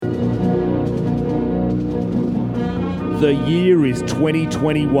The year is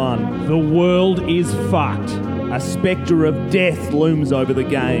 2021. The world is fucked. A spectre of death looms over the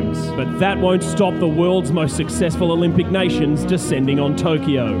games. But that won't stop the world's most successful Olympic nations descending on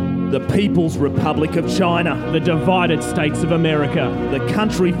Tokyo. The People's Republic of China. The divided states of America. The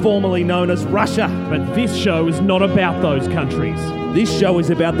country formerly known as Russia. But this show is not about those countries. This show is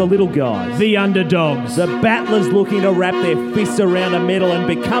about the little guys. The underdogs. The battlers looking to wrap their fists around a medal and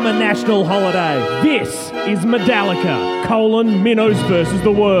become a national holiday. This is Medallica, Minnows versus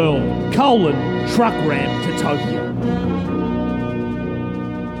the world, Truck ramp to Tokyo.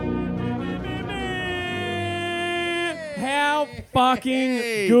 How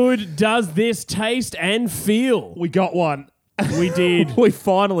fucking good does this taste and feel? We got one. We did. We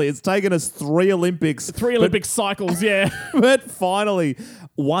finally, it's taken us 3 Olympics. 3 Olympic cycles, yeah. But finally,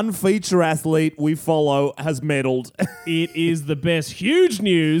 one feature athlete we follow has medalled. It is the best. Huge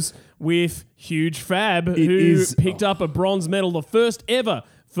news with Huge Fab, who picked up a bronze medal, the first ever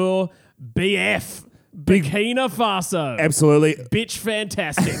for BF, Burkina Faso. Absolutely. Bitch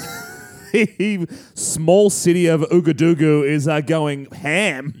fantastic. Small city of Ouagadougou is going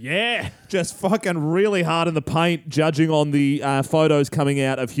ham. Yeah. Just fucking really hard in the paint, judging on the photos coming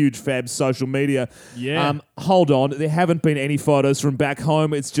out of Huge Fab's social media. Yeah. Hold on. There haven't been any photos from back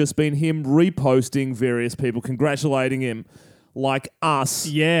home. It's just been him reposting various people, congratulating him. Like us.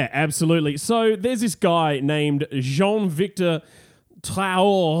 Yeah, absolutely. So there's this guy named Jean-Victor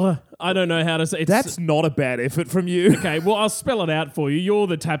Traore. I don't know how to say it. That's not a bad effort from you. Okay, well, I'll spell it out for you. You're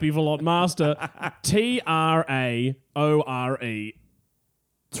the Tappy Velotte master. Traore.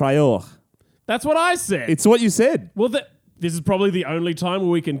 Traore. That's what I said. It's what you said. Well, this is probably the only time where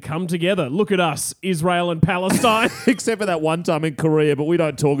we can come together. Look at us, Israel and Palestine. Except for that one time in Korea, but we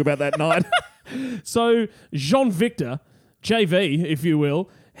don't talk about that night. So, Jean-Victor, JV, if you will,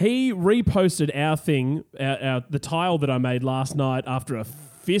 he reposted our thing, the tile that I made last night after a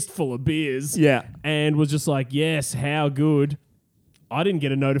fistful of beers. Yeah. And was just like, yes, how good. I didn't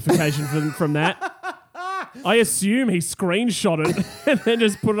get a notification from that. I assume he screenshot it and then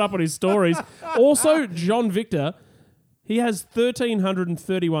just put it up on his stories. Also, Jean-Victor, he has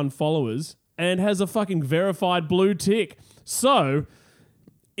 1,331 followers and has a fucking verified blue tick. So,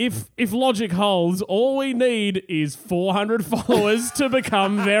 if logic holds, all we need is 400 followers to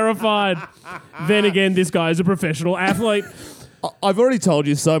become verified. Then again, this guy is a professional athlete. I've already told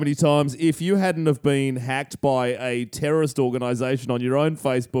you so many times, if you hadn't have been hacked by a terrorist organisation on your own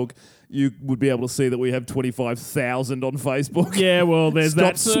Facebook, you would be able to see that we have 25,000 on Facebook. Yeah, well, there's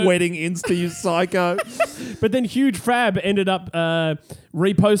Stop that. sweating Insta, you psycho. But then Huge Fab ended up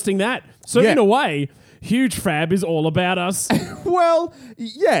reposting that. So in a way, Huge Fab is all about us. Well,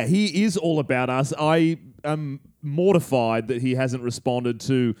 yeah, he is all about us. I am mortified that he hasn't responded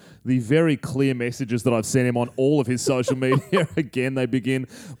to the very clear messages that I've sent him on all of his social media. Again, they begin,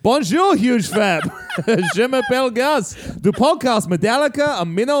 Bonjour, Huge Fab. Je m'appelle Gus. Du podcast Medallica, a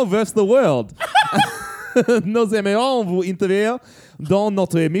minnow versus the world. Nous aimerions vous interviewer dans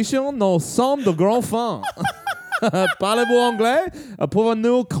notre émission. Nous sommes de grands fans. Parlez-vous anglais?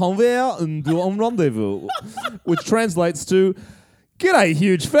 Pouvons-nous convenir d'un rendezvous? Which translates to, G'day,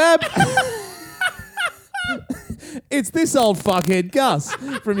 Huge Fab. It's this old fuckhead Gus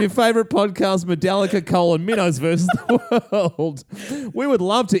from your favourite podcast, Medallica, Minnows versus the world. We would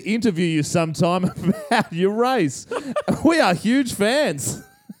love to interview you sometime about your race. We are huge fans.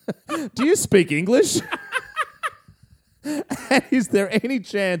 Do you speak English? And is there any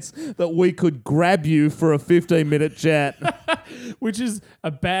chance that we could grab you for a 15-minute chat? Which is a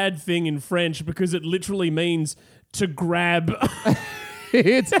bad thing in French because it literally means to grab.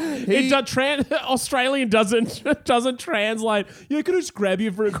 Australian doesn't translate. Yeah, could I just grab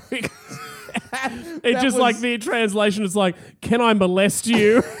you for a quick? Like the translation is like, can I molest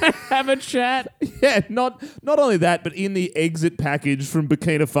you? Have a chat. Yeah, not only that, but in the exit package from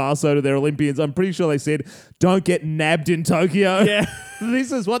Burkina Faso to their Olympians, I'm pretty sure they said, don't get nabbed in Tokyo. Yeah.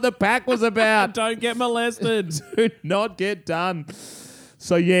 This is what the pack was about. Don't get molested. Do not get done.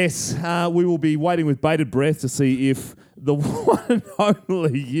 So yes, we will be waiting with bated breath to see if the one and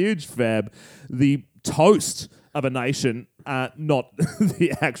only Huge Fab, the toast of a nation, not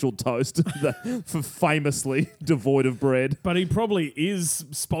the actual toast, famously devoid of bread. But he probably is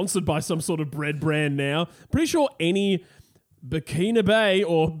sponsored by some sort of bread brand now. Pretty sure any Burkinabe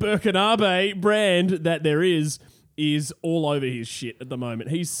or Burkinabe brand that there is all over his shit at the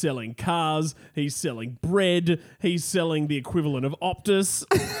moment. He's selling cars, he's selling bread, he's selling the equivalent of Optus.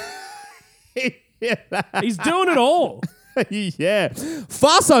 He's doing it all. Yeah.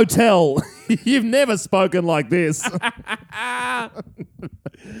 Farsotel You've never spoken like this.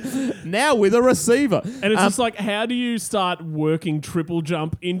 Now with a receiver. And it's just like, how do you start working triple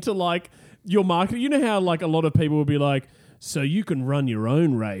jump into like your market? You know how like a lot of people will be like, so you can run your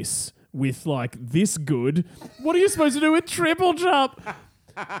own race with like this good. What are you supposed to do with triple jump?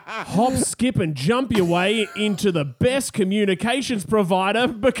 Hop, skip, and jump your way into the best communications provider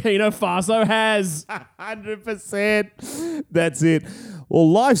Burkina Faso has. 100%. That's it.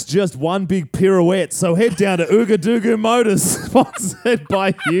 Well, life's just one big pirouette, so head down to Ouagadougou Motors, sponsored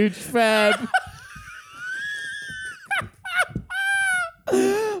by Huge Fab.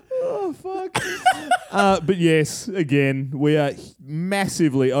 Oh, fuck. But yes, again, we are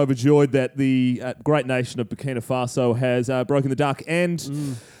massively overjoyed that the great nation of Burkina Faso has broken the duck.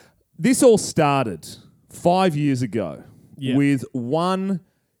 And this all started 5 years ago with one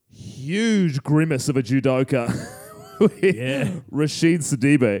huge grimace of a judoka, Rashid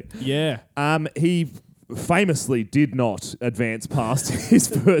Sidibe. Yeah. He famously did not advance past his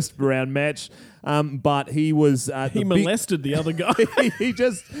first round match. But he was He molested the other guy. he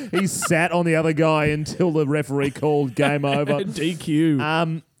sat on the other guy until the referee called game over.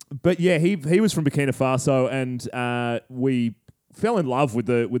 DQ. But yeah, he was from Burkina Faso, and we fell in love with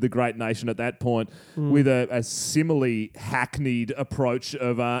the great nation at that point with a similarly hackneyed approach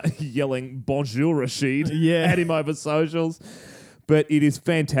of yelling "Bonjour, Rashid" at him over socials. But it is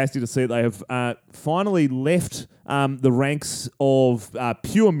fantastic to see that they have finally left the ranks of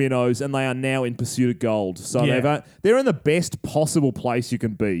pure minnows, and they are now in pursuit of gold. So they're in the best possible place you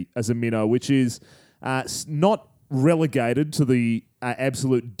can be as a minnow, which is not relegated to the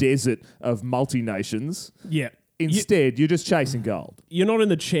absolute desert of multi-nations. Yeah. Instead, you're just chasing gold. You're not in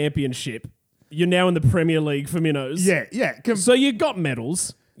the championship. You're now in the Premier League for minnows. Yeah. So you got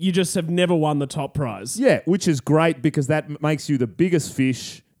medals. You just have never won the top prize. Yeah, which is great because that makes you the biggest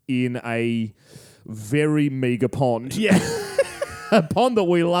fish in a very meagre pond. Yeah. A pond that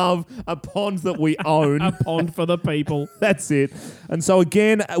we love, a pond that we own. A pond for the people. That's it. And so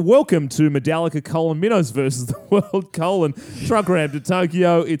again, welcome to Medallica : Minnows versus the World : Truck Ram to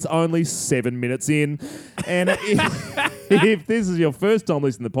Tokyo. It's only 7 minutes in. And if this is your first time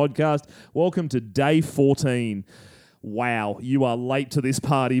listening to the podcast, welcome to day 14. Wow, you are late to this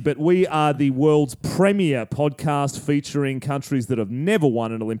party, but we are the world's premier podcast featuring countries that have never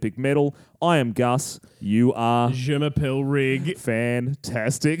won an Olympic medal. I am Gus. You are... Je m'appelle Rig.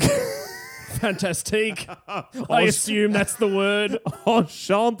 Fantastic. Fantastique. I assume that's the word.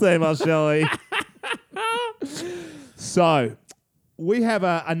 Enchanté, ma chérie. So, we have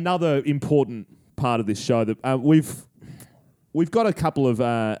another important part of this show that we've got a couple of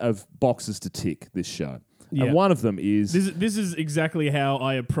boxes to tick this show. Yeah. And one of them is... This is exactly how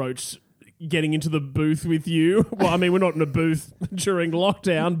I approached getting into the booth with you. Well, I mean, we're not in a booth during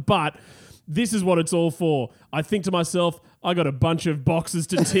lockdown, but this is what it's all for. I think to myself, I got a bunch of boxes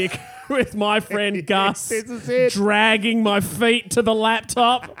to tick with my friend Gus, This is it. dragging my feet to the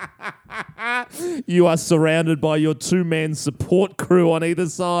laptop. You are surrounded by your two-man support crew on either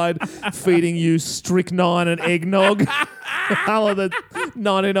side, feeding you strychnine and eggnog. Hell of the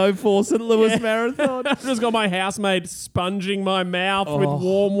 1904 St. Louis Marathon. I've just got my housemate sponging my mouth with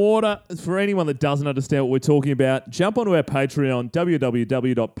warm water. For anyone that doesn't understand what we're talking about, jump onto our Patreon,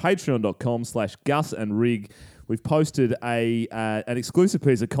 www.patreon.com/Gus and Rig. We've posted an exclusive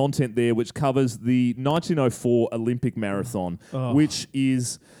piece of content there which covers the 1904 Olympic Marathon, which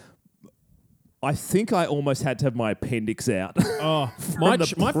is... I think I almost had to have my appendix out. Oh, my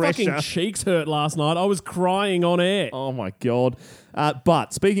fucking cheeks hurt last night. I was crying on air. Oh my God.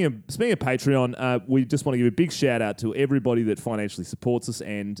 But speaking of Patreon, we just want to give a big shout out to everybody that financially supports us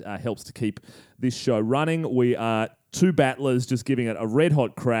and helps to keep this show running. We are two battlers just giving it a red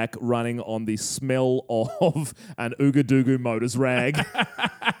hot crack, running on the smell of an Ouagadougou Motors rag.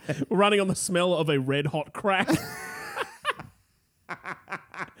 We're running on the smell of a red hot crack.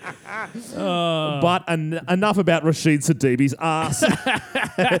 But enough about Rashid Sidibe's ass.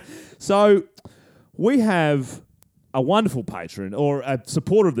 So we have a wonderful patron or a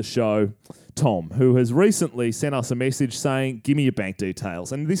supporter of the show, Tom, who has recently sent us a message saying, give me your bank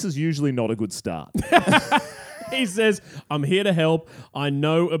details. And this is usually not a good start. He says, I'm here to help. I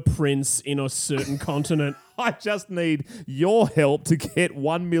know a prince in a certain continent. I just need your help to get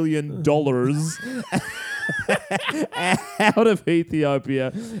 $1 million out of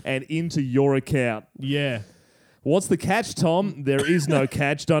Ethiopia and into your account. Yeah. What's the catch, Tom? There is no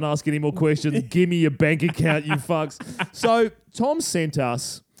catch. Don't ask any more questions. Give me your bank account, you fucks. So Tom sent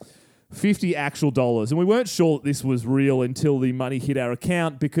us $50 actual dollars. And we weren't sure that this was real until the money hit our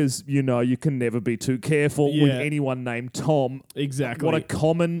account because, you know, you can never be too careful with anyone named Tom. Exactly. What a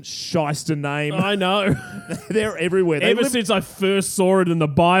common shyster name. I know. They're everywhere. Ever since I first saw it in the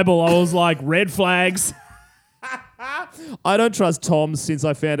Bible, I was like, red flags. I don't trust Tom since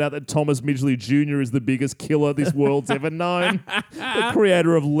I found out that Thomas Midgley Jr. is the biggest killer this world's ever known. The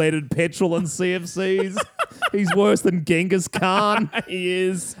creator of leaded petrol and CFCs. He's worse than Genghis Khan. He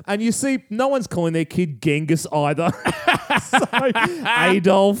is. And you see, no one's calling their kid Genghis either. So,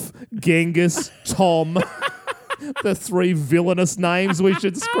 Adolf, Genghis, Tom. The three villainous names we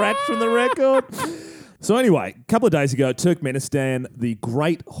should scratch from the record. So anyway, a couple of days ago, Turkmenistan, the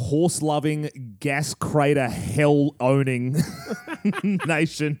great horse-loving, gas crater hell-owning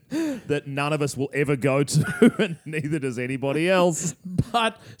nation that none of us will ever go to, and neither does anybody else.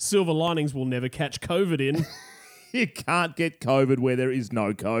 But silver linings will never catch COVID in. You can't get COVID where there is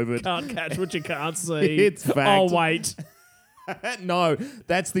no COVID. Can't catch what you can't see. It's fact. Oh, wait. No,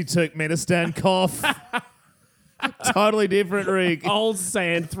 that's the Turkmenistan cough. Totally different, Rick. Old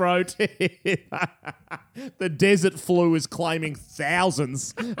sand throat. The desert flu is claiming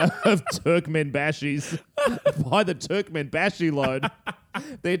thousands of Turkmenbashis by the Turkmenbashi load.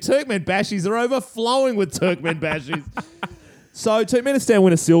 Their Turkmenbashis are overflowing with Turkmenbashis. So Turkmenistan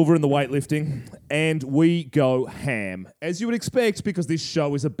win a silver in the weightlifting, and we go ham, as you would expect, because this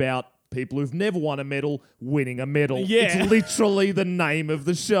show is about people who've never won a medal winning a medal. Yeah. It's literally the name of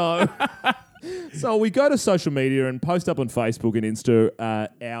the show. So we go to social media and post up on Facebook and Insta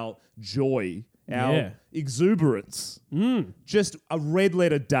our joy, our exuberance. Just a red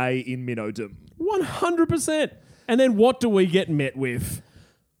letter day in Minnow-dom. 100%. And then what do we get met with?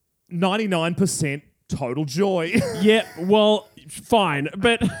 99% total joy. Yeah, well, fine.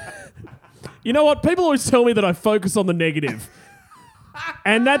 But you know what? People always tell me that I focus on the negative.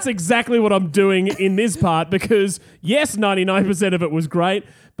 And that's exactly what I'm doing in this part because, yes, 99% of it was great,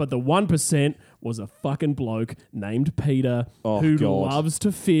 but the 1% was a fucking bloke named Peter who loves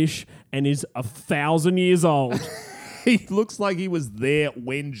to fish and is 1,000 years old. He looks like he was there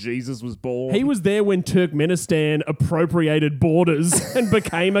when Jesus was born. He was there when Turkmenistan appropriated borders and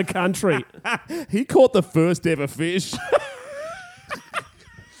became a country. He caught the first ever fish.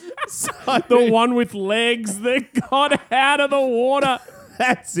 The one with legs that got out of the water.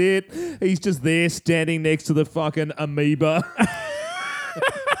 That's it. He's just there standing next to the fucking amoeba.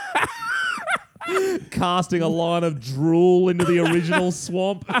 Casting a line of drool into the original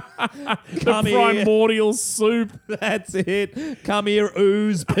swamp. The primordial soup. That's it. Come here,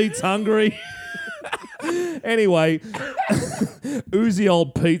 ooze. Pete's hungry. Anyway, oozy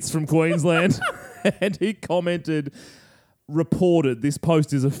old Pete's from Queensland. And he reported this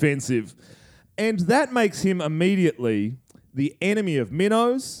post is offensive. And that makes him immediately the enemy of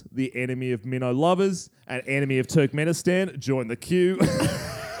minnows, the enemy of minnow lovers, an enemy of Turkmenistan. Join the queue.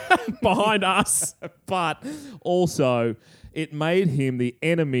 Behind us. But also, it made him the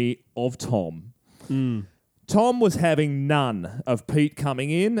enemy of Tom. Tom was having none of Pete coming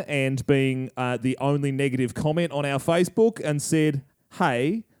in and being the only negative comment on our Facebook and said,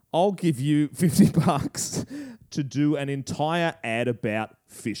 hey, I'll give you $50 to do an entire ad about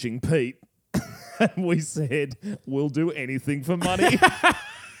fishing Pete. And we said, we'll do anything for money.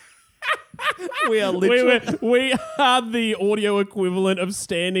 We are literally... We are the audio equivalent of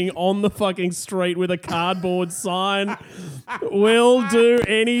standing on the fucking street with a cardboard sign. We'll do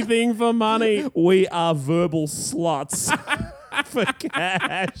anything for money. We are verbal sluts for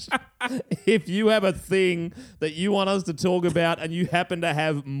cash. If you have a thing that you want us to talk about and you happen to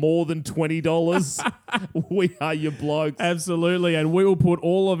have more than $20, we are your blokes. Absolutely. And we will put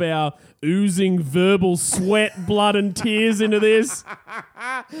all of our oozing verbal sweat, blood and tears into this.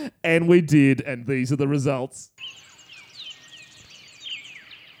 And we did, and these are the results.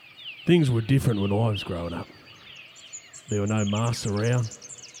 Things were different when I was growing up. There were no masks around.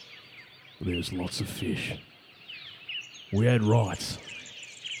 There was lots of fish. We had rights,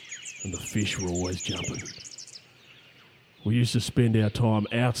 and the fish were always jumping. We used to spend our time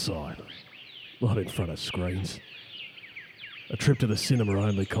outside, not in front of screens. A trip to the cinema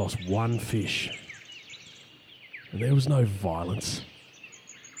only cost one fish. And there was no violence.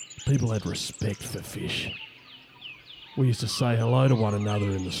 People had respect for fish. We used to say hello to one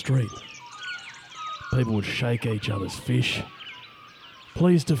another in the street. People would shake each other's fish.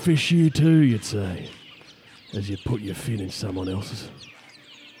 Pleased to fish you too, you'd say, as you put your fin in someone else's.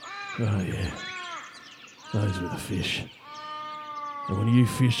 Oh yeah, those were the fish. And when you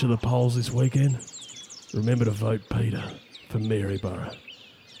fish to the polls this weekend, remember to vote Peter for Maryborough.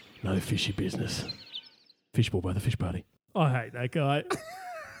 No fishy business. Fishball by the fish party. I hate that guy.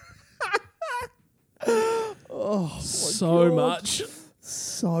 So much.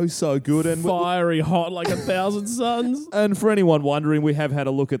 So good. And Fiery hot like 1,000 suns. And for anyone wondering, we have had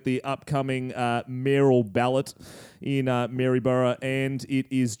a look at the upcoming mayoral ballot in Maryborough, and it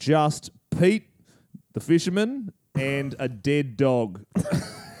is just Pete, the fisherman, and a dead dog.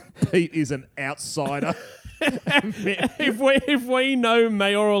 Pete is an outsider. If we know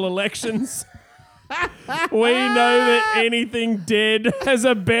mayoral elections, we know that anything dead has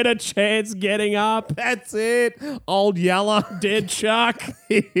a better chance getting up. That's it. Old Yalla. Dead Chuck.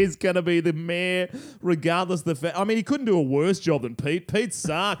 He is going to be the mayor, regardless of the fact. I mean, he couldn't do a worse job than Pete. Pete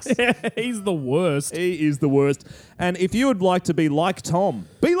sucks. He's the worst. He is the worst. And if you would like to be like Tom,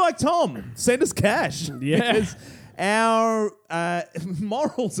 be like Tom. Send us cash. Yeah. Because our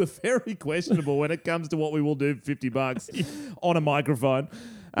morals are very questionable when it comes to what we will do for $50 on a microphone.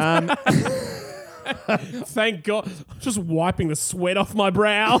 Thank God. Just wiping the sweat off my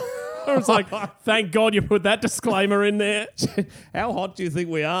brow. I was like, thank God you put that disclaimer in there. How hot do you think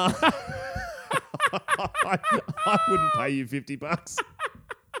we are? I wouldn't pay you $50.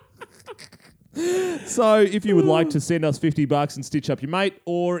 So if you would like to send us $50 and stitch up your mate,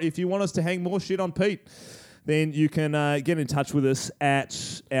 or if you want us to hang more shit on Pete, then you can get in touch with us at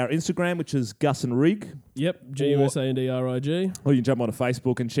our Instagram, which is Gus and Rig. Yep, GUSANDRIG. Or you can jump onto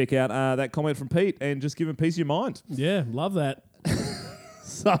Facebook and check out that comment from Pete and just give him a piece of your mind. Yeah, love that.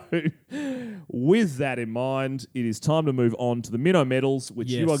 So, with that in mind, it is time to move on to the Minnow Medals, which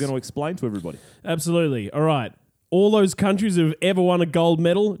you Yes. are going to explain to everybody. Absolutely. All right. All those countries who have ever won a gold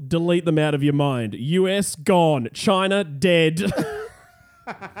medal, delete them out of your mind. US, gone. China, dead.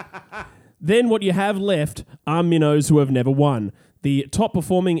 Then what you have left are minnows who have never won. The top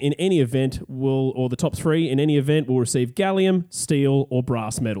performing in any event or the top three in any event will receive gallium, steel, or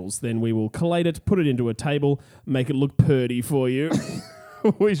brass medals. Then we will collate it, put it into a table, make it look purty for you.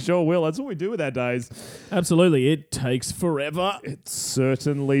 We sure will. That's what we do with our days. Absolutely. It takes forever. It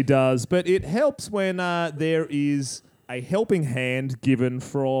certainly does. But it helps when there is a helping hand given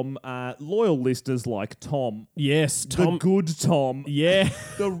from loyal listeners like Tom. Yes, Tom. The good Tom. Yeah.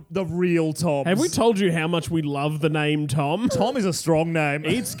 The real Tom. Have we told you how much we love the name Tom? Tom is a strong name.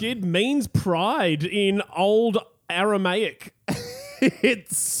 Eat skid means pride in old Aramaic.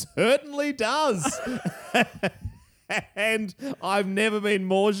 It certainly does. And I've never been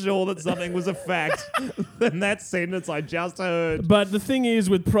more sure that something was a fact than that sentence I just heard. But the thing is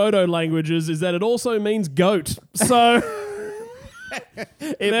with proto languages is that it also means goat. So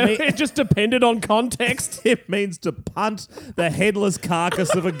it just depended on context. It means to punt the headless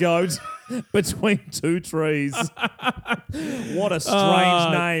carcass of a goat between two trees. What a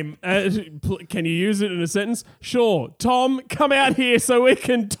strange name. Can you use it in a sentence? Sure. Tom, come out here so we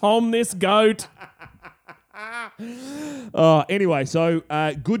can Tom this goat. Anyway, so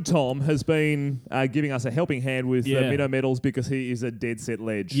good Tom has been giving us a helping hand with Minnow Medals because he is a dead set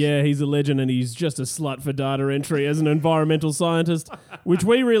ledge. Yeah, he's a legend and he's just a slut for data entry as an environmental scientist, which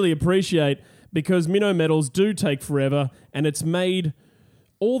we really appreciate because Minnow Medals do take forever and it's made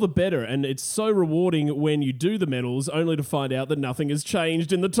all the better. And it's so rewarding when you do the medals only to find out that nothing has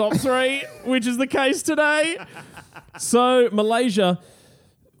changed in the top three, which is the case today. So Malaysia,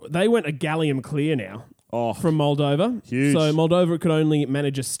 they went a gallium clear now. From Moldova. Huge. So Moldova could only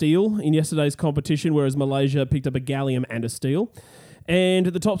manage a steel in yesterday's competition, whereas Malaysia picked up a gallium and a steel. And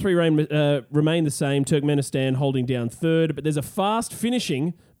the top three remain the same, Turkmenistan holding down third, but there's a fast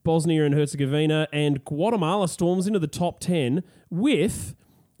finishing Bosnia and Herzegovina, and Guatemala storms into the top 10 with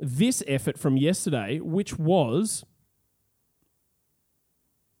this effort from yesterday, which was...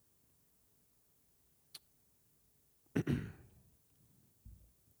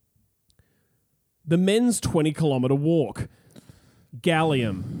 the men's 20-kilometre walk.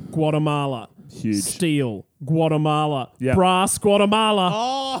 Gallium, Guatemala. Huge. Steel, Guatemala. Yep. Brass, Guatemala.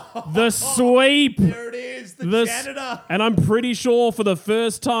 Oh, The sweep. there it is, the janitor. And I'm pretty sure for the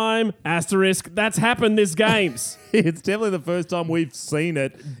first time, asterisk, that's happened this games. It's definitely the first time we've seen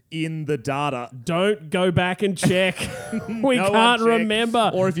it in the data. Don't go back and check. We No one can't checked.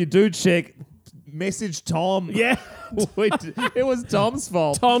 remember. Or if you do check, message Tom. Yeah. It was Tom's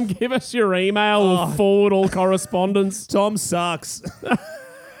fault. Tom, give us your email. We'll forward all correspondence. Tom sucks.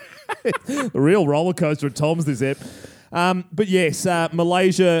 The real roller coaster at Tom's this ep. But yes,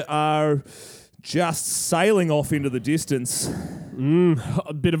 Malaysia are just sailing off into the distance.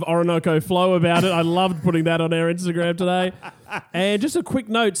 A bit of Orinoco flow about it. I loved putting that on our Instagram today. And just a quick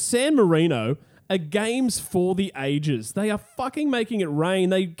note, San Marino are games for the ages. They are fucking making it rain.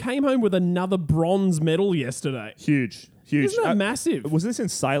 They came home with another bronze medal yesterday. Huge. Isn't that massive? Was this in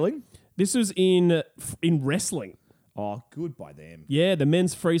sailing? This was in wrestling. Oh, good by them. Yeah, the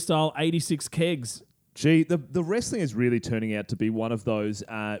men's freestyle 86 kegs. Gee, the wrestling is really turning out to be one of those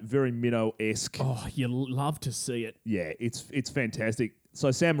very Minnow-esque. Oh, you love to see it. Yeah, it's fantastic.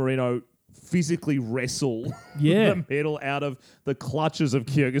 So San Marino physically wrestle Yeah. the medal out of the clutches of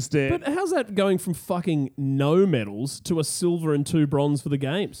Kyrgyzstan. But how's that going from fucking no medals to a silver and 2 bronze for the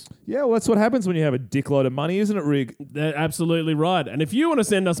games? Yeah, well, that's what happens when you have a dickload of money, isn't it, Rig? They're absolutely right. And if you want to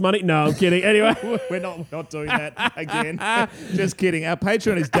send us money, no, I'm kidding. Anyway, We're not doing that again. Just kidding. Our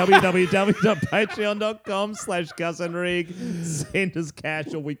Patreon is www.patreon.com/Gus and Rig. Send us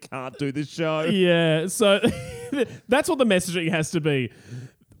cash or we can't do this show. yeah. So that's what the messaging has to be.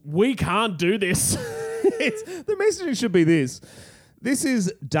 We can't do this. The messaging should be this. This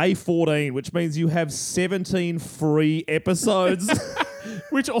is day 14, which means you have 17 free episodes.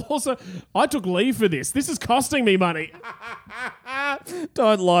 Which also, I took leave for this. This is costing me money.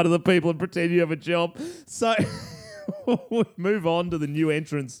 Don't lie to the people and pretend you have a job. So we move on to the new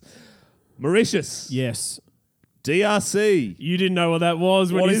entrants. Mauritius. Yes. DRC. You didn't know what that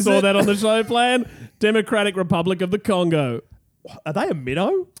was when What you is saw it? that on the show plan. Democratic Republic of the Congo. Are they a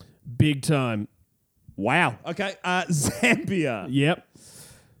minnow? Big time. Wow. Okay. Zambia. Yep.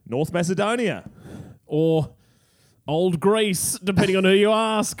 North Macedonia. Or old Greece, depending on who you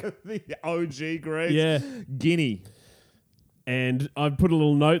ask. The OG Greece. Yeah. Guinea. And I've put a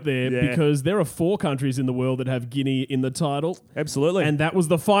little note there Yeah. because there are 4 countries in the world that have Guinea in the title. Absolutely. And that was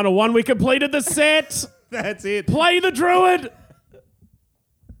the final one. We completed the set. That's it. Play the Druid.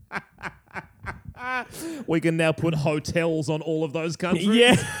 We can now put hotels on all of those countries.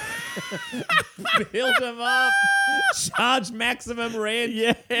 Yeah. Build them up. Charge maximum rent.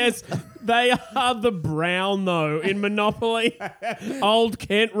 Yes. They are the brown, though, in Monopoly. Old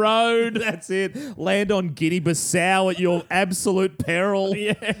Kent Road. That's it. Land on Guinea-Bissau at your absolute peril.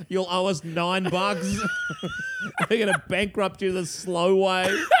 Yeah. You'll owe us $9. We're going to bankrupt you the slow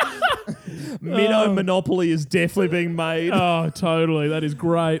way. Minnow Monopoly is definitely being made. Oh, totally. That is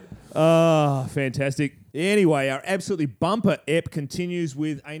great. Ah, fantastic. Anyway, our absolutely bumper ep continues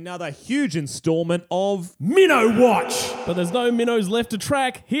with another huge installment of Minnow Watch. But there's no minnows left to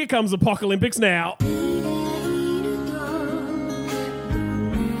track. Here comes Apocalyptics now.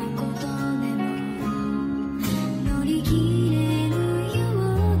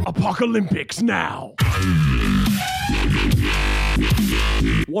 Apocalyptics now.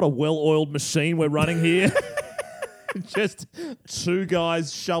 What a well-oiled machine we're running here. Just 2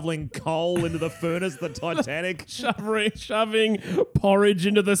 guys shoveling coal into the furnace of the Titanic. Shoving porridge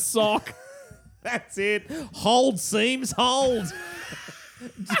into the sock. That's it. Hold seams, hold.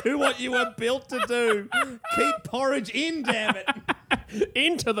 Do what you were built to do. Keep porridge in, damn it.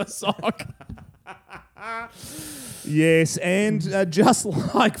 Into the sock. Yes, and just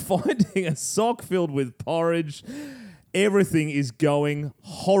like finding a sock filled with porridge, everything is going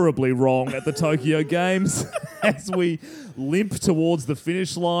horribly wrong at the Tokyo Games as we limp towards the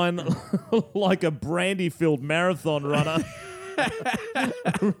finish line like a brandy-filled marathon runner.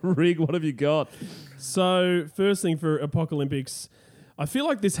 Rig, what have you got? So, first thing for Apocalyptics, I feel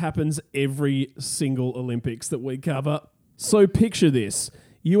like this happens every single Olympics that we cover. So, picture this.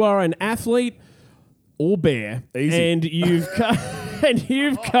 You are an athlete or bear, Easy. and you've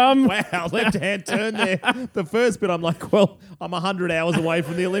come. Wow, left-hand turn there. The first bit, I'm like, well, I'm 100 hours away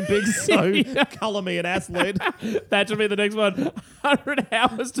from the Olympics, so colour me an athlete. That should be the next one. 100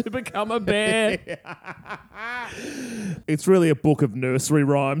 hours to become a bear. It's really a book of nursery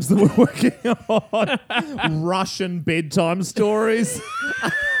rhymes that we're working on. Russian bedtime stories.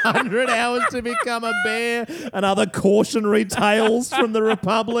 100 hours to become a bear. And other cautionary tales from the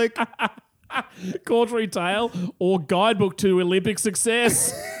Republic. Cautionary tale or guidebook to Olympic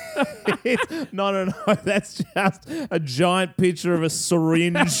success. No. That's just a giant picture of a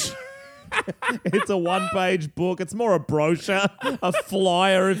syringe. It's a 1-page book. It's more a brochure, a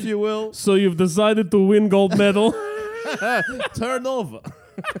flyer, if you will. So you've decided to win gold medal. Turn over.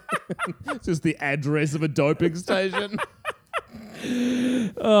 It's just the address of a doping station.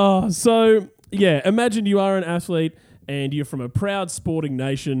 So, yeah, imagine you are an athlete and you're from a proud sporting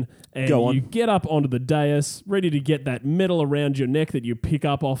nation and Go on. you get up onto the dais ready to get that medal around your neck that you pick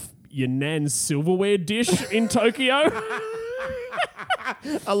up off your nan's silverware dish in Tokyo.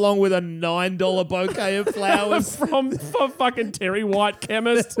 Along with a $9 bouquet of flowers. from fucking Terry White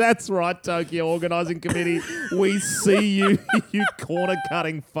chemist. That's right, Tokyo Organising Committee. We see you, you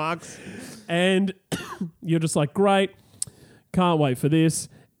corner-cutting fucks. And you're just like, great, can't wait for this.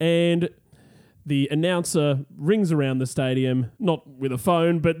 And the announcer rings around the stadium, not with a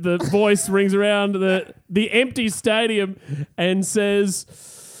phone, but the voice rings around the empty stadium and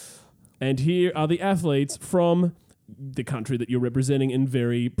says, and here are the athletes from the country that you're representing and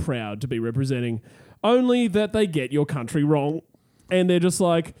very proud to be representing, only that they get your country wrong. And they're just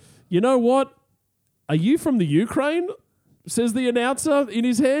like, you know what? Are you from the Ukraine? Says the announcer in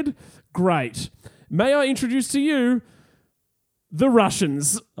his head. Great. May I introduce to you the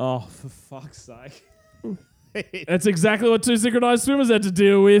Russians? Oh, for fuck's sake. That's exactly what two synchronized swimmers had to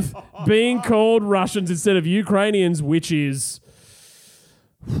deal with, being called Russians instead of Ukrainians, which is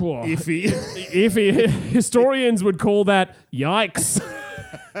Iffy. iffy. Historians would call that yikes.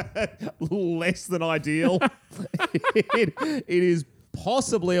 Less than ideal. it is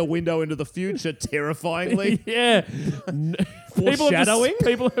possibly a window into the future, terrifyingly. Yeah. Foreshadowing?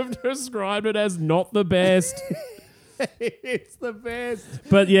 People have described it as not the best. It's the best.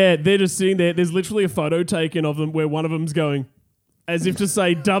 But yeah, they're just sitting there. There's literally a photo taken of them where one of them's going, as if to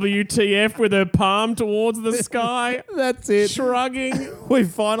say WTF with her palm towards the sky. That's it. Shrugging. We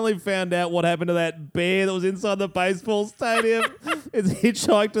finally found out what happened to that bear that was inside the baseball stadium. It's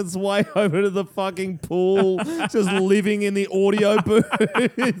hitchhiked its way over to the fucking pool, just living in the audio booth,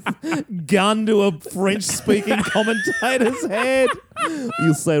 gun to a French-speaking commentator's head.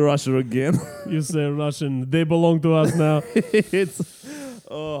 You'll say Russia again. You say Russian. They belong to us now.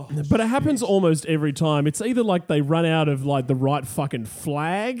 But it happens almost every time. It's either like they run out of like the right fucking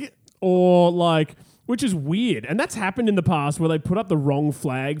flag or like, which is weird. And that's happened in the past where they put up the wrong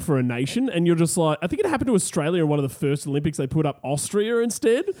flag for a nation and you're just like, I think it happened to Australia in one of the first Olympics. They put up Austria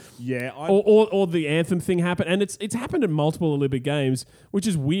instead. Yeah. Or the anthem thing happened. And it's happened at multiple Olympic games, which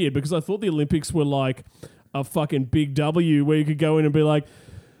is weird because I thought the Olympics were like a fucking big W where you could go in and be like,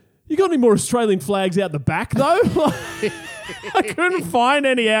 you got any more Australian flags out the back though? I couldn't find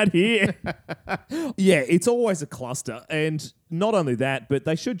any out here. Yeah, it's always a cluster. And not only that, but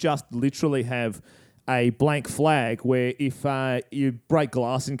they should just literally have a blank flag where if you break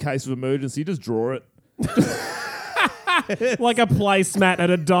glass in case of emergency, you just draw it. Like a placemat at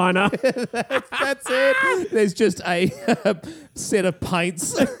a diner. That's it. There's just a set of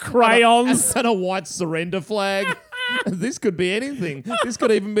paints, Crayons. and a white surrender flag. This could be anything. This could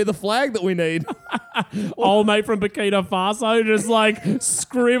even be the flag that we need. Old mate from Burkina Faso just like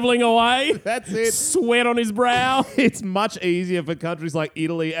scribbling away. That's it. Sweat on his brow. It's much easier for countries like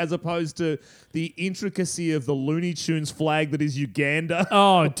Italy as opposed to the intricacy of the Looney Tunes flag that is Uganda.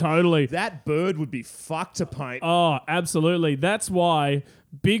 Oh, totally. That bird would be fucked to paint. Oh, absolutely. That's why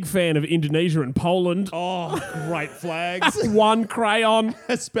big fan of Indonesia and Poland. Oh, great flags. One crayon.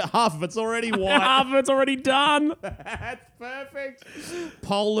 Half of it's already white. Half of it's already done. That's perfect.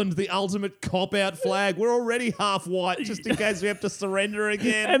 Poland, the ultimate cop-out flag. We're already half white just in case we have to surrender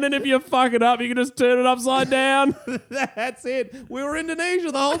again. And then if you fuck it up, you can just turn it upside down. That's it. We were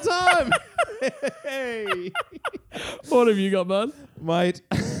Indonesia the whole time. Hey. What have you got, bud? Mate,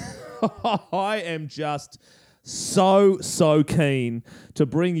 I am just so keen to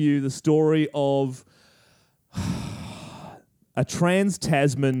bring you the story of a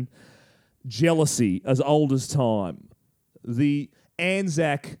trans-Tasman jealousy as old as time. The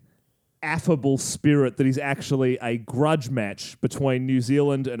Anzac affable spirit that is actually a grudge match between New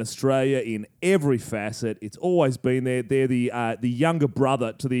Zealand and Australia in every facet. It's always been there. They're the younger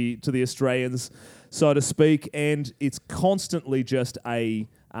brother to the Australians, so to speak, and it's constantly just a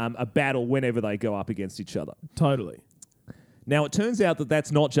battle whenever they go up against each other. Totally. Now, it turns out that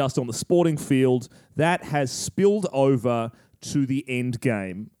that's not just on the sporting field. That has spilled over to the end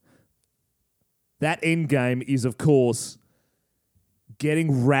game. That end game is, of course,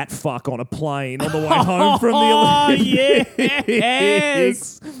 getting rat fuck on a plane on the way home from the Olympics.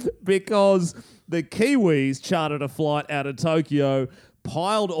 Yes! Because the Kiwis chartered a flight out of Tokyo,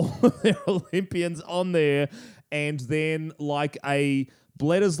 piled all of their Olympians on there, and then like a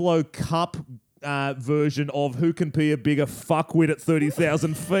Bledisloe Cup version of who can be a bigger fuckwit at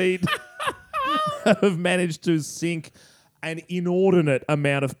 30,000 feet have managed to sink an inordinate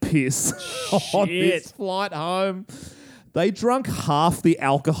amount of piss on this flight home. They drunk half the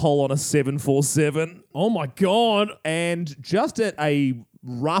alcohol on a 747. Oh my God. And just at a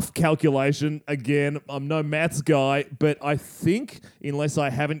rough calculation, again, I'm no maths guy, but I think, unless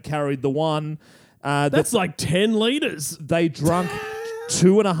I haven't carried the one, that's like 10 litres. They drunk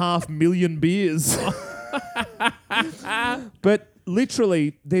 2.5 million beers. But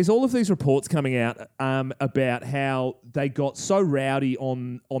literally, there's all of these reports coming out about how they got so rowdy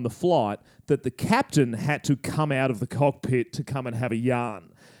on the flight that the captain had to come out of the cockpit to come and have a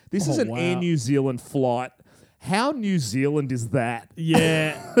yarn. This is an Air New Zealand flight. How New Zealand is that?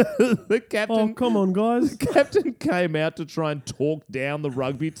 Yeah. The captain. Oh, come on, guys. The captain came out to try and talk down the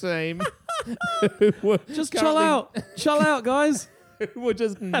rugby team. Just chill out. Chill out, guys. We're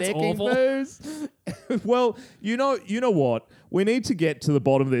just necking awful. booze. Well, you know what? We need to get to the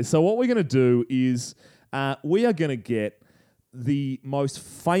bottom of this. So what we're going to do is we are going to get the most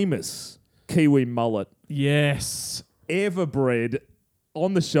famous Kiwi mullet Yes. ever bred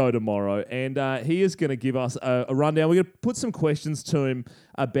on the show tomorrow, and he is going to give us a rundown. We're going to put some questions to him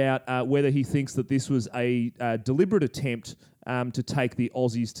about whether he thinks that this was a deliberate attempt to take the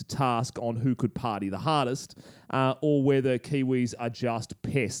Aussies to task on who could party the hardest, or whether Kiwis are just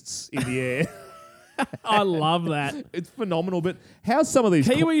pests in the air. I love that. It's phenomenal, but how's some of these...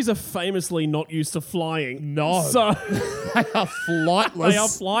 Kiwis are famously not used to flying. No. So They are flightless. they are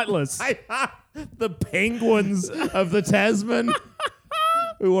flightless. They are the penguins of the Tasman,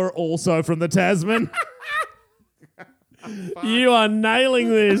 who are also from the Tasman. You are nailing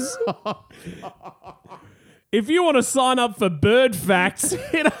this. If you want to sign up for bird facts,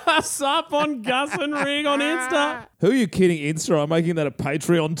 hit us up on Gus and Rig on Insta. Who are you kidding, Insta? I'm making that a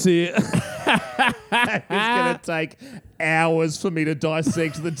Patreon tier. It's going to take hours for me to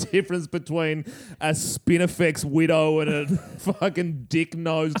dissect the difference between a Spinifex widow and a fucking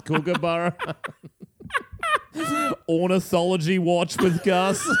dick-nosed kookaburra. Ornithology watch with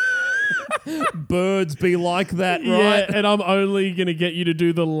Gus. Birds be like that, right? Yeah, and I'm only going to get you to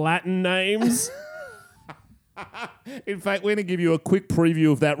do the Latin names. In fact, we're going to give you a quick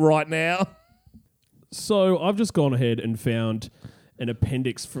preview of that right now. So I've just gone ahead and found an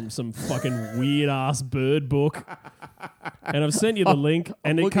appendix from some fucking weird ass bird book, and I've sent you the link.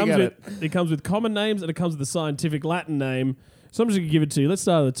 And it looking comes at with it comes with common names and it comes with the scientific Latin name. So I'm just gonna give it to you. Let's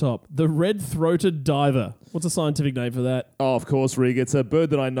start at the top. The red-throated diver. What's a scientific name for that? Oh, of course, Rig. It's a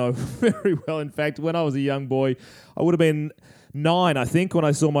bird that I know very well. In fact, when I was a young boy, I would have been 9, I think, when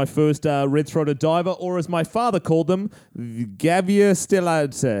I saw my first red-throated diver, or as my father called them, Gavia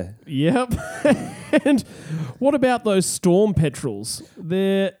stellata. Yep. And what about those storm petrels?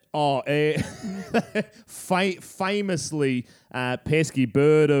 They're Famously pesky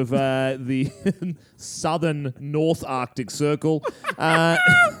bird of the southern North Arctic Circle.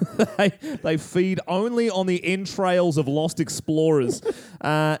 They feed only on the entrails of lost explorers.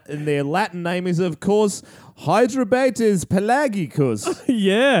 And their Latin name is, of course, Hydrobates pelagicus.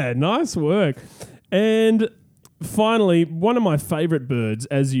 yeah, nice work. And finally, one of my favorite birds,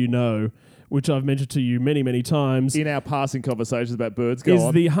 as you know, which I've mentioned to you many, many times, In our passing conversations about birds, go is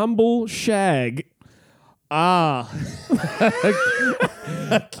on. the humble shag. A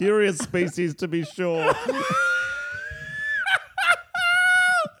curious species to be sure.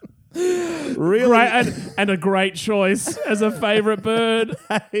 Really? Great, and a great choice as a favorite bird.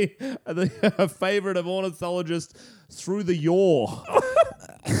 A favourite of ornithologists through the yaw,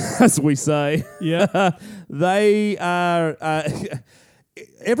 as we say. Yeah. They are...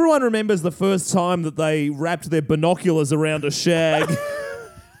 everyone remembers the first time that they wrapped their binoculars around a shag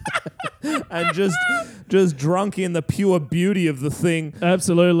and just drunk in the pure beauty of the thing.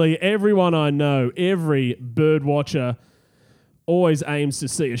 Absolutely. Everyone I know, every bird watcher always aims to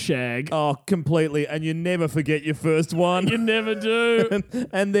see a shag. Oh, completely. And you never forget your first one. You never do.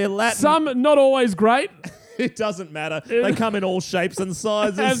 And they're Latin. Some not always great. It doesn't matter. They come in all shapes and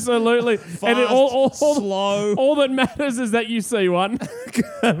sizes. Absolutely. Fast, And slow. all that matters is that you see one.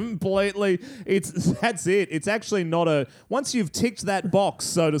 Completely. That's it. It's actually not a... Once you've ticked that box,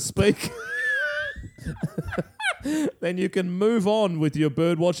 so to speak... then you can move on with your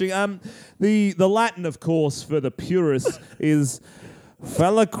bird watching. The Latin, of course, for the purists is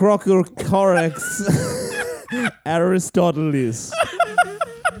Phalacrocorax Aristotelis.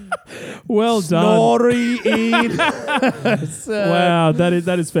 Well done. Snorri Wow,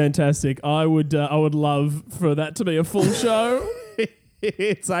 that is fantastic. I would love for that to be a full show.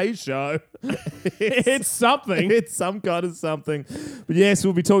 It's a show. It's something. It's some kind of something. But yes,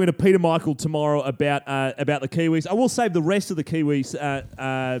 we'll be talking to Peter Michael tomorrow about the Kiwis. I will save the rest of the Kiwis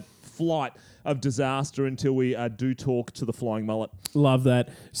flight of disaster until we do talk to the flying mullet. Love that.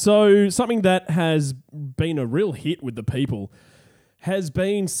 So something that has been a real hit with the people has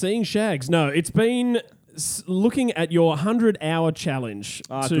been seeing shags. No, it's been looking at your 100-hour challenge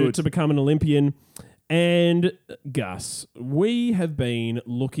to become an Olympian. And Gus, we have been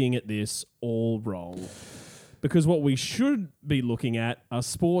looking at this all wrong. Because what we should be looking at are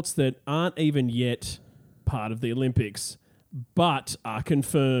sports that aren't even yet part of the Olympics, but are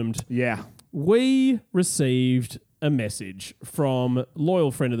confirmed. Yeah. We received a message from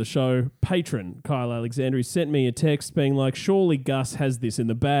loyal friend of the show, patron Kyle Alexander. He sent me a text being like, surely Gus has this in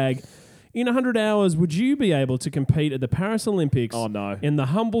the bag. In 100 hours, would you be able to compete at the Paris Olympics in the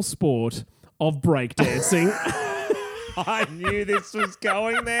humble sport of breakdancing? I knew this was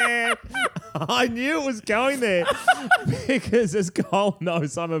going there. I knew it was going there because, as Cole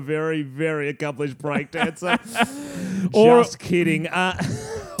knows, I'm a very, very accomplished breakdancer. Just kidding. Yeah,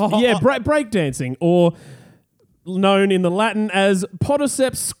 breakdancing, or known in the Latin as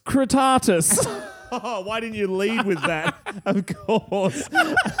Podiceps cretatus. Oh, why didn't you lead with that? Of course.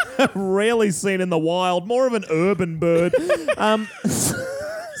 Rarely seen in the wild. More of an urban bird.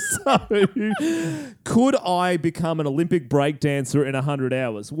 So, could I become an Olympic breakdancer in 100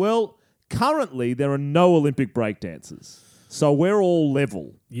 hours? Well, currently there are no Olympic breakdancers. So we're all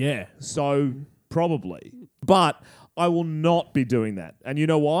level. Yeah. So probably. But I will not be doing that. And you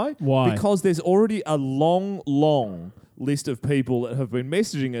know why? Why? Because there's already a long, long list of people that have been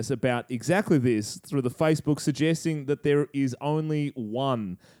messaging us about exactly this through the Facebook, suggesting that there is only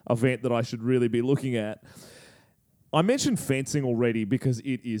one event that I should really be looking at. I mentioned fencing already because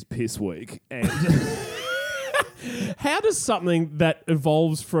it is piss week. And how does something that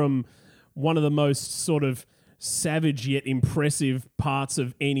evolves from one of the most sort of savage yet impressive parts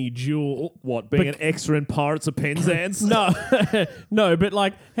of any duel... What, being an extra in Pirates of Penzance? No, but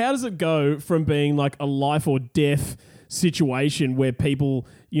like, how does it go from being like a life or death situation where people,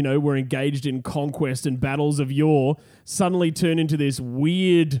 you know, were engaged in conquest and battles of yore, suddenly turn into this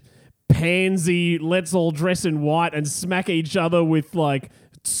weird... pansy, let's all dress in white and smack each other with like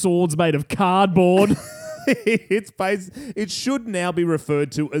swords made of cardboard. It should now be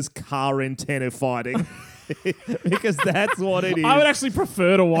referred to as car antenna fighting. Because that's what it is. I would actually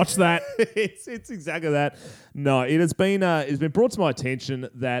prefer to watch that. it's exactly that. No, it's been brought to my attention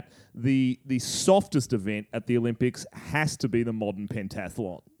that the softest event at the Olympics has to be the modern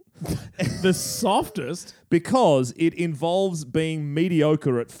pentathlon. The softest? Because it involves being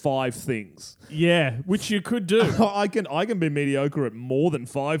mediocre at 5 things. Yeah, which you could do. I can be mediocre at more than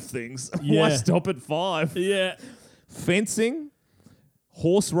 5 things. Yeah. Why stop at 5? Yeah. Fencing,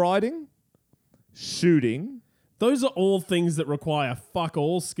 horse riding, shooting. Those are all things that require fuck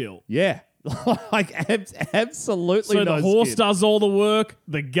all skill. Yeah. Like absolutely so no the horse skill. does all the work,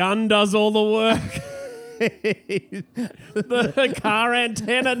 the gun does all the work. The car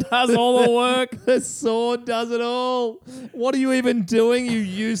antenna does all the work. The sword does it all. What are you even doing, you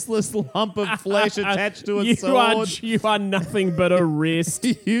useless lump of flesh attached to a sword? You are nothing but a wrist.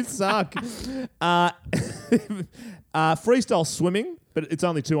 You suck. Freestyle swimming, but it's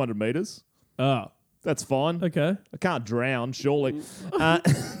only 200 meters. Oh, That's fine. okay. I can't drown, surely.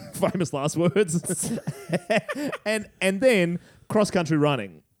 Famous last words. and then cross-country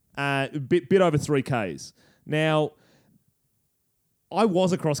running. Bit over 3Ks. Now, I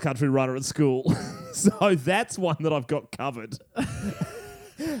was a cross-country runner at school, so that's one that I've got covered.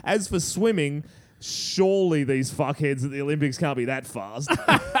 As for swimming, surely these fuckheads at the Olympics can't be that fast.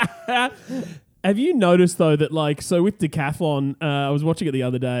 Have you noticed, though, that, like, so with decathlon, I was watching it the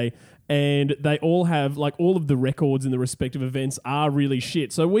other day, and they all have, like, all of the records in the respective events are really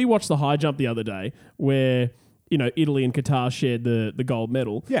shit. So we watched the high jump the other day, where... you know, Italy and Qatar shared the gold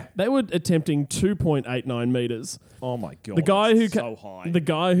medal. Yeah. They were attempting 2.89 meters. Oh my god. The guy who so high. The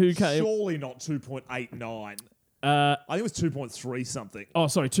guy who came Surely not 2.89. I think it was 2.3 something. Oh,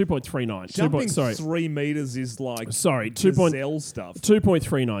 sorry, 2.39. Jumping 3 3 meters is like Sorry, gazelle stuff.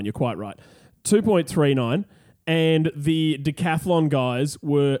 2.39, you're quite right. 2.39, and the decathlon guys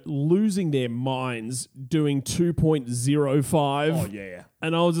were losing their minds doing 2.05. Oh yeah.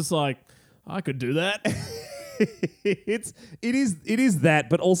 And I was just like, I could do that. it is that,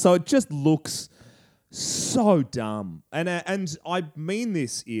 but also it just looks so dumb, and I mean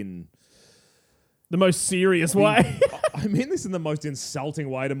this in The most serious way. I mean this in the most insulting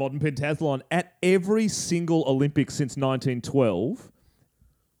way to modern pentathlon. At every single Olympics since 1912,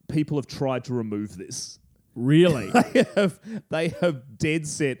 people have tried to remove this. Really? They have dead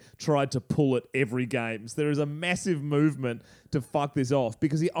set tried to pull it every games. There is a massive movement to fuck this off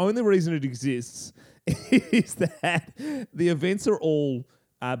because the only reason it exists is that the events are all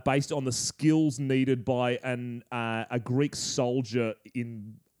based on the skills needed by a Greek soldier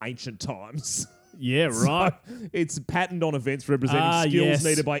in ancient times. Yeah, right. So it's patterned on events representing skills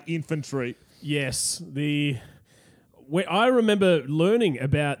needed by infantry. Yes, I remember learning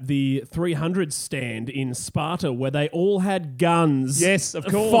about the 300 stand in Sparta where they all had guns. Yes, of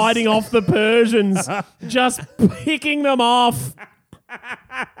course. Fighting off the Persians. Just picking them off.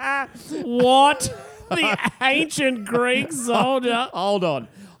 What? The ancient Greek soldier. Hold on.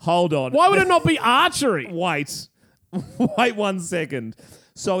 Why would it not be archery? Wait 1 second.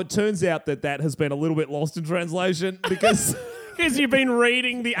 So it turns out that has been a little bit lost in translation because... Because you've been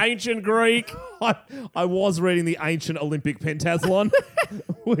reading the ancient Greek. I was reading the ancient Olympic pentathlon,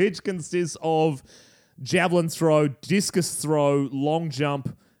 which consists of javelin throw, discus throw, long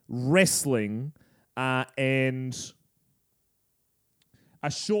jump, wrestling, and a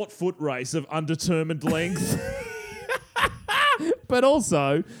short foot race of undetermined length. But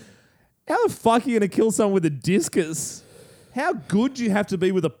also, how the fuck are you going to kill someone with a discus? How good do you have to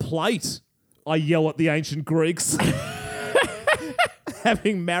be with a plate? I yell at the ancient Greeks.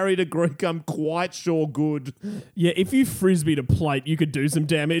 Having married a Greek, I'm quite sure good. Yeah, if you frisbeed a plate, you could do some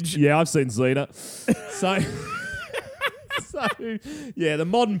damage. Yeah, I've seen Xena. So, yeah, the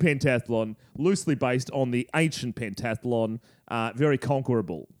modern pentathlon, loosely based on the ancient pentathlon, very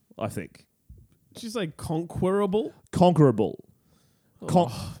conquerable, I think. Did you say conquerable? Conquerable.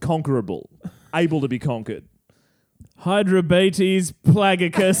 Conquerable. Able to be conquered. Hydrabates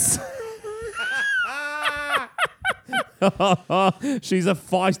plagicus. She's a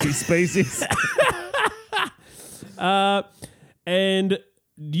feisty species. And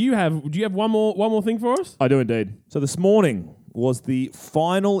do you have one more thing for us? I do indeed. So this morning was the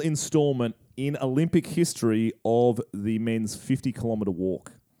final installment in Olympic history of the men's 50-kilometre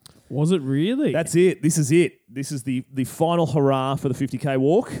walk. Was it really? That's it. This is it. This is the final hurrah for the 50K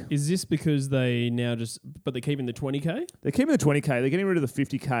walk. Is this because they now but they're keeping the 20K? They're keeping the 20K. They're getting rid of the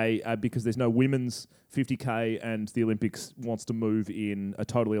 50K because there's no women's 50K and the Olympics wants to move in a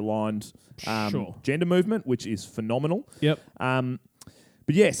totally aligned gender movement, which is phenomenal. Yep.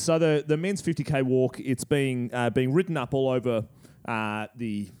 But yes, so the men's 50K walk, it's being written up all over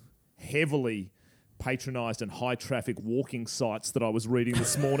the heavily patronised and high traffic walking sites that I was reading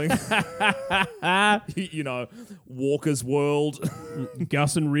this morning. You know, Walker's World.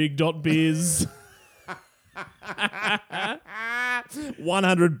 GusandRig.biz.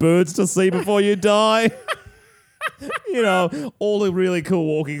 100 birds to see before you die. You know, all the really cool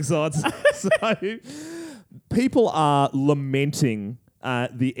walking sites. So people are lamenting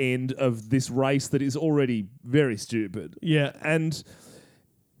the end of this race that is already very stupid. Yeah. And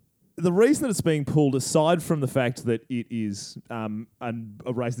the reason that it's being pulled, aside from the fact that it is a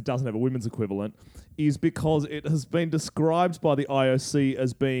race that doesn't have a women's equivalent, is because it has been described by the IOC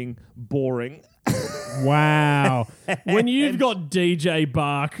as being boring. Wow. When you've got DJ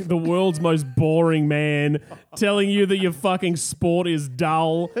Bach, the world's most boring man, telling you that your fucking sport is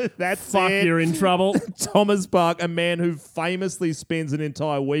dull, you're in trouble. Thomas Bach, a man who famously spends an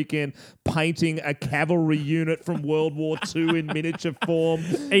entire weekend painting a cavalry unit from World War II in miniature form.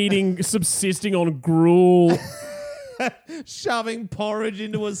 Subsisting on gruel. Shoving porridge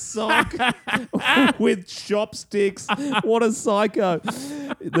into a sock with chopsticks. What a psycho.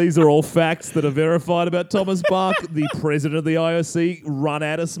 These are all facts that are verified about Thomas Bach, the president of the IOC. Run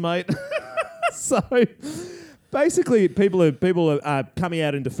at us, mate. So basically, people are coming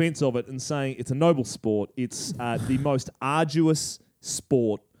out in defense of it and saying it's a noble sport. It's the most arduous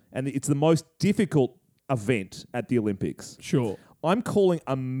sport and it's the most difficult event at the Olympics. Sure. I'm calling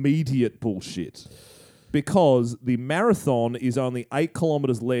immediate bullshit. Because the marathon is only 8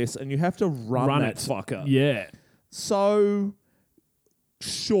 kilometres less and you have to run that fucker. Yeah. So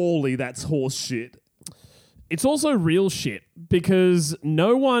surely that's horse shit. It's also real shit because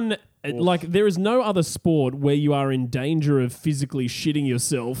no one, there is no other sport where you are in danger of physically shitting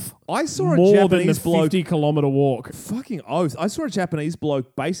yourself. I saw more a Japanese than the 50-kilometre walk. Fucking oath. I saw a Japanese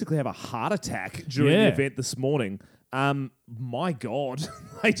bloke basically have a heart attack during the event this morning. My God,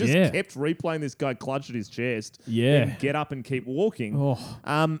 they just kept replaying this guy clutch at his chest. Yeah, and get up and keep walking. Oh.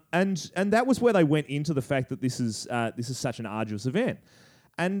 And that was where they went into the fact that this is such an arduous event.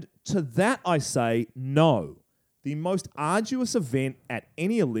 And to that I say no. The most arduous event at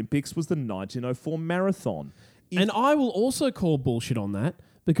any Olympics was the 1904 marathon. And I will also call bullshit on that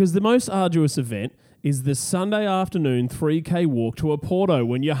because the most arduous event is the Sunday afternoon 3K walk to Oporto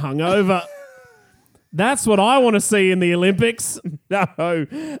when you're hungover. That's what I want to see in the Olympics. No,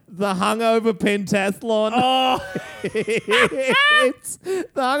 the hungover pentathlon. Oh. It's the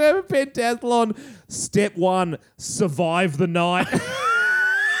hungover pentathlon. Step 1, survive the night.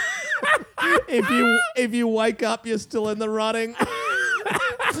 If you wake up, you're still in the running.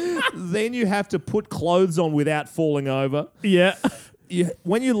 Then you have to put clothes on without falling over. Yeah.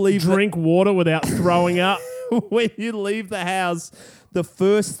 When you leave, drink water without throwing up. When you leave the house, the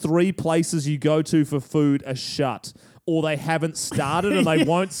first 3 places you go to for food are shut, or they haven't started and they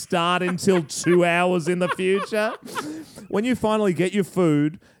won't start until 2 hours in the future. When you finally get your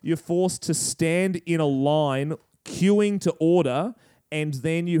food, you're forced to stand in a line queuing to order, and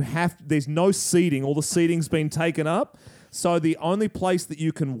then there's no seating. All the seating's been taken up. So the only place that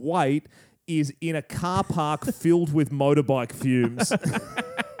you can wait is in a car park filled with motorbike fumes.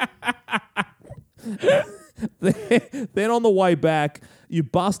 Then on the way back, you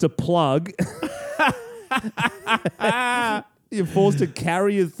bust a plug You're forced to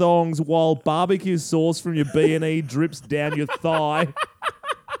carry your thongs while barbecue sauce from your B&E drips down your thigh.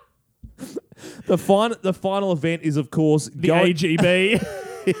 The final event is, of course, The AGB.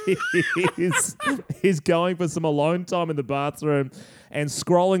 is going for some alone time in the bathroom and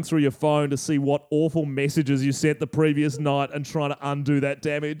scrolling through your phone to see what awful messages you sent the previous night and trying to undo that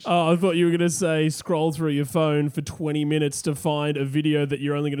damage. Oh, I thought you were going to say scroll through your phone for 20 minutes to find a video that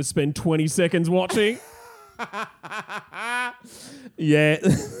you're only going to spend 20 seconds watching. Yeah,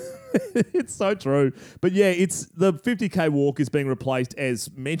 it's so true. But yeah, it's the 50K walk is being replaced,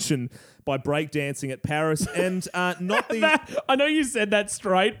 as mentioned, by breakdancing at Paris, and not the... I know you said that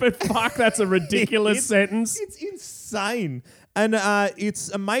straight, but fuck, that's a ridiculous sentence. It's insane. And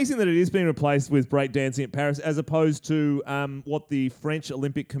it's amazing that it is being replaced with breakdancing at Paris, as opposed to what the French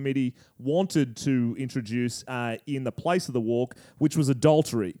Olympic Committee wanted to introduce in the place of the walk, which was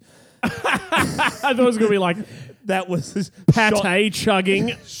adultery. I thought it was going to be like That was pate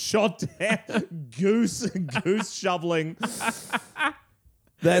chugging. shot down, goose shoveling.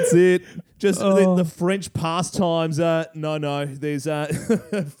 That's it. Just the French pastimes. No. There's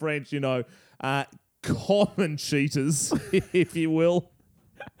French, common cheaters, if you will.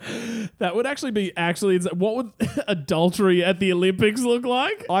 That would actually be what would adultery at the Olympics look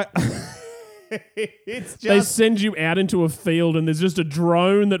like? It's just They send you out into a field and there's just a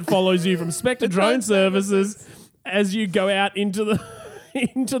drone that follows you from Spectre Drone Services as you go out into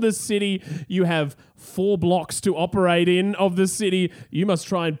the city. You have 4 blocks to operate in of the city. You must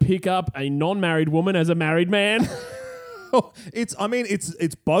try and pick up a non-married woman as a married man.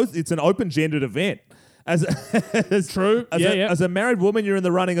 it's both. It's an open-gendered event. As True. As a married woman, you're in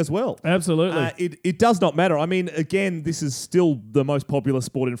the running as well. Absolutely. It does not matter. I mean, again, this is still the most popular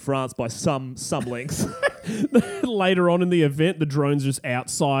sport in France by some lengths. Later on in the event, the drone's just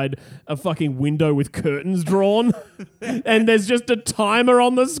outside a fucking window with curtains drawn, and there's just a timer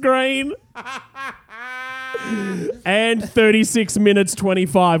on the screen. And 36 minutes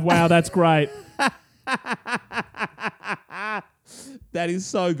 25. Wow, that's great. That is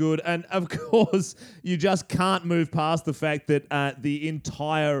so good. And of course, you just can't move past the fact that the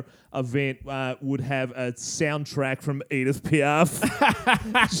entire event would have a soundtrack from Edith Piaf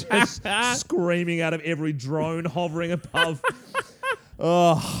just screaming out of every drone hovering above.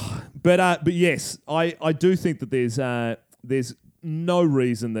 But yes, I do think that there's no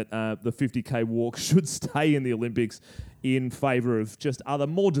reason that the 50K walk should stay in the Olympics in favour of just other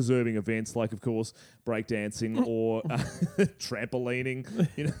more deserving events, like, of course, breakdancing or trampolining,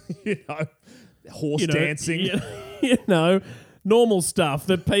 horse dancing. Normal stuff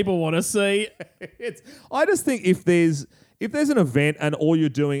that people want to see. I just think if there's an event and all you're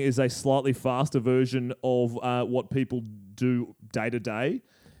doing is a slightly faster version of what people do day to day,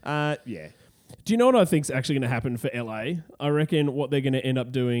 yeah. Do you know what I think's actually going to happen for LA? I reckon what they're going to end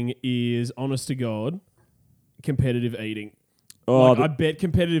up doing is, honest to God, competitive eating. I bet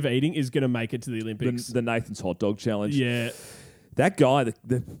competitive eating is going to make it to the Olympics. The Nathan's Hot Dog Challenge. Yeah. That guy,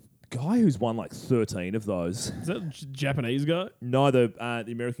 the guy who's won like 13 of those. Is that a Japanese guy? No, the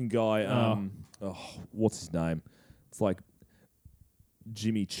American guy. What's his name? It's like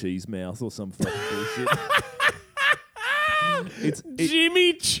Jimmy Cheesemouth or some fucking bullshit.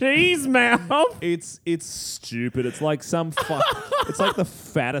 Jimmy Cheesemouth. It's stupid. It's like it's like the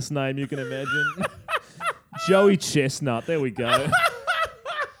fattest name you can imagine. Joey Chestnut. There we go.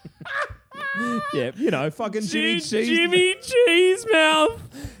 Yeah, fucking Jimmy Cheese. Jimmy Cheesemouth.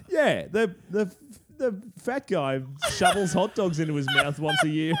 Yeah, the fat guy shovels hot dogs into his mouth once a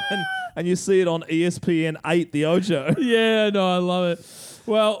year, and you see it on ESPN 8, the Ojo. Yeah, no, I love it.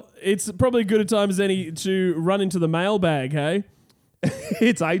 Well, it's probably good a time as any to run into the mailbag, hey?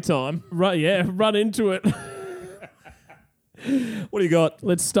 It's 8 time. Right, yeah, run into it. What do you got?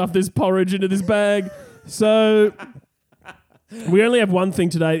 Let's stuff this porridge into this bag. So, we only have one thing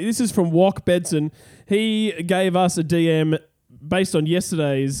today. This is from Wok Bedson. He gave us a DM based on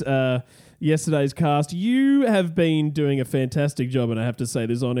yesterday's cast. You have been doing a fantastic job, and I have to say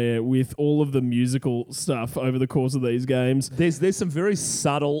this on air, with all of the musical stuff over the course of these games. There's some very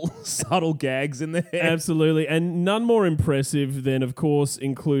subtle gags in there. Absolutely, and none more impressive than, of course,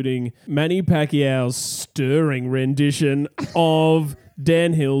 including Manny Pacquiao's stirring rendition of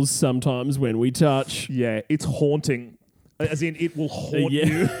Dan Hill's "Sometimes When We Touch." Yeah, it's haunting. As in, it will haunt you.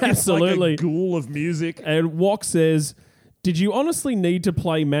 It's Absolutely. like a ghoul of music. And Wok says, did you honestly need to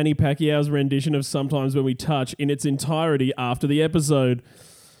play Manny Pacquiao's rendition of Sometimes When We Touch in its entirety after the episode?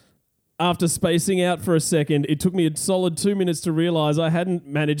 After spacing out for a second, it took me a solid 2 minutes to realise I hadn't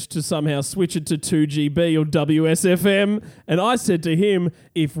managed to somehow switch it to 2GB or WSFM, and I said to him,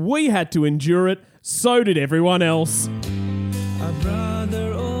 if we had to endure it, so did everyone else. a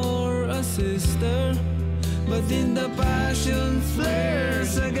brother or a sister, but then the passion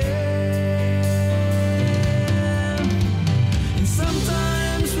flares again. And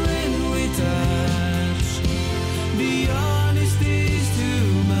sometimes when we touch, the honesty's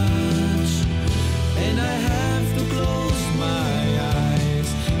too much, and I have to close my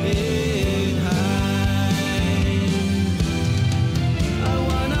eyes and hide. I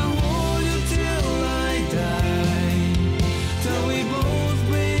wanna hold you till I die, till we both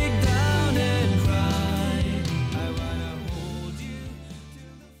break down and cry. I wanna hold you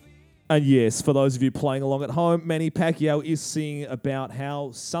till the And yes, for those of you playing along at home, Manny Pacquiao is singing about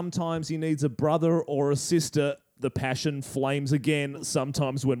how sometimes he needs a brother or a sister. The passion flames again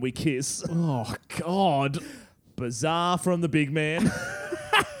sometimes when we kiss. Oh, God. Bizarre from the big man.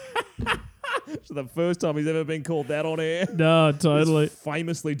 So the first time he's ever been called that on air. No, totally.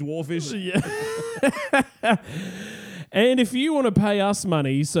 Famously dwarfish. Yeah. And if you want to pay us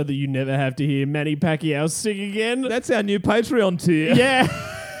money so that you never have to hear Manny Pacquiao sing again, That's our new Patreon tier. yeah.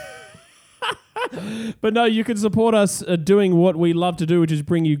 But no, you can support us doing what we love to do, which is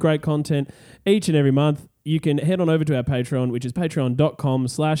bring you great content each and every month. You can head on over to our Patreon, which is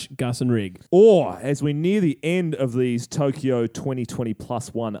patreon.com/Gus and Rig. Or, as we near the end of these Tokyo 2020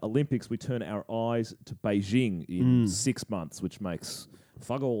 +1 Olympics, we turn our eyes to Beijing in 6 months, which makes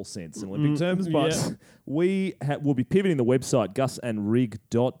fuck all sense in Olympic terms. But yeah. we will be pivoting the website,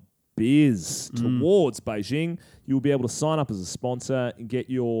 gusandrig.biz, towards Beijing. You'll be able to sign up as a sponsor and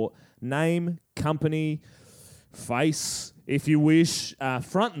get your name, company, face, if you wish,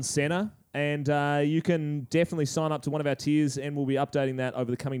 front and center. And you can definitely sign up to one of our tiers, and we'll be updating that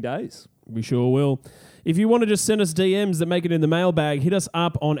over the coming days. We sure will. If you want to just send us DMs that make it in the mailbag, hit us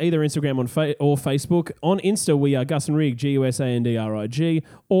up on either Instagram or Facebook. On Insta, we are Gus and Rig, GUSANDRIG,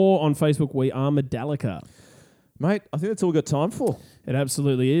 or on Facebook, we are Medallica. Mate, I think that's all we've got time for. It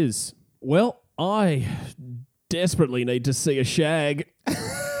absolutely is. Well, I desperately need to see a shag.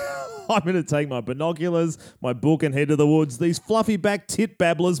 I'm going to take my binoculars, my book, and head to the woods. These fluffy back tit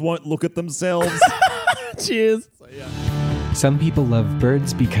babblers won't look at themselves. Cheers. Some people love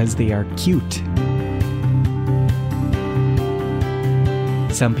birds because they are cute.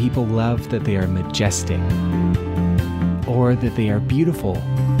 Some people love that they are majestic, or that they are beautiful,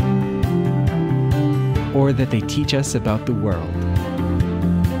 or that they teach us about the world,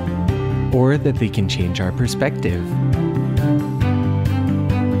 or that they can change our perspective.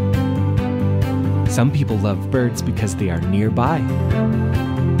 Some people love birds because they are nearby,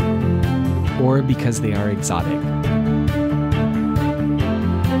 or because they are exotic.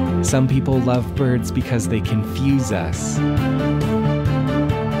 Some people love birds because they confuse us,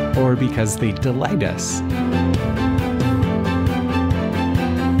 or because they delight us.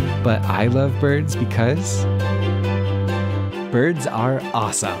 But I love birds because birds are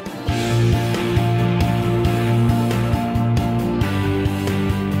awesome.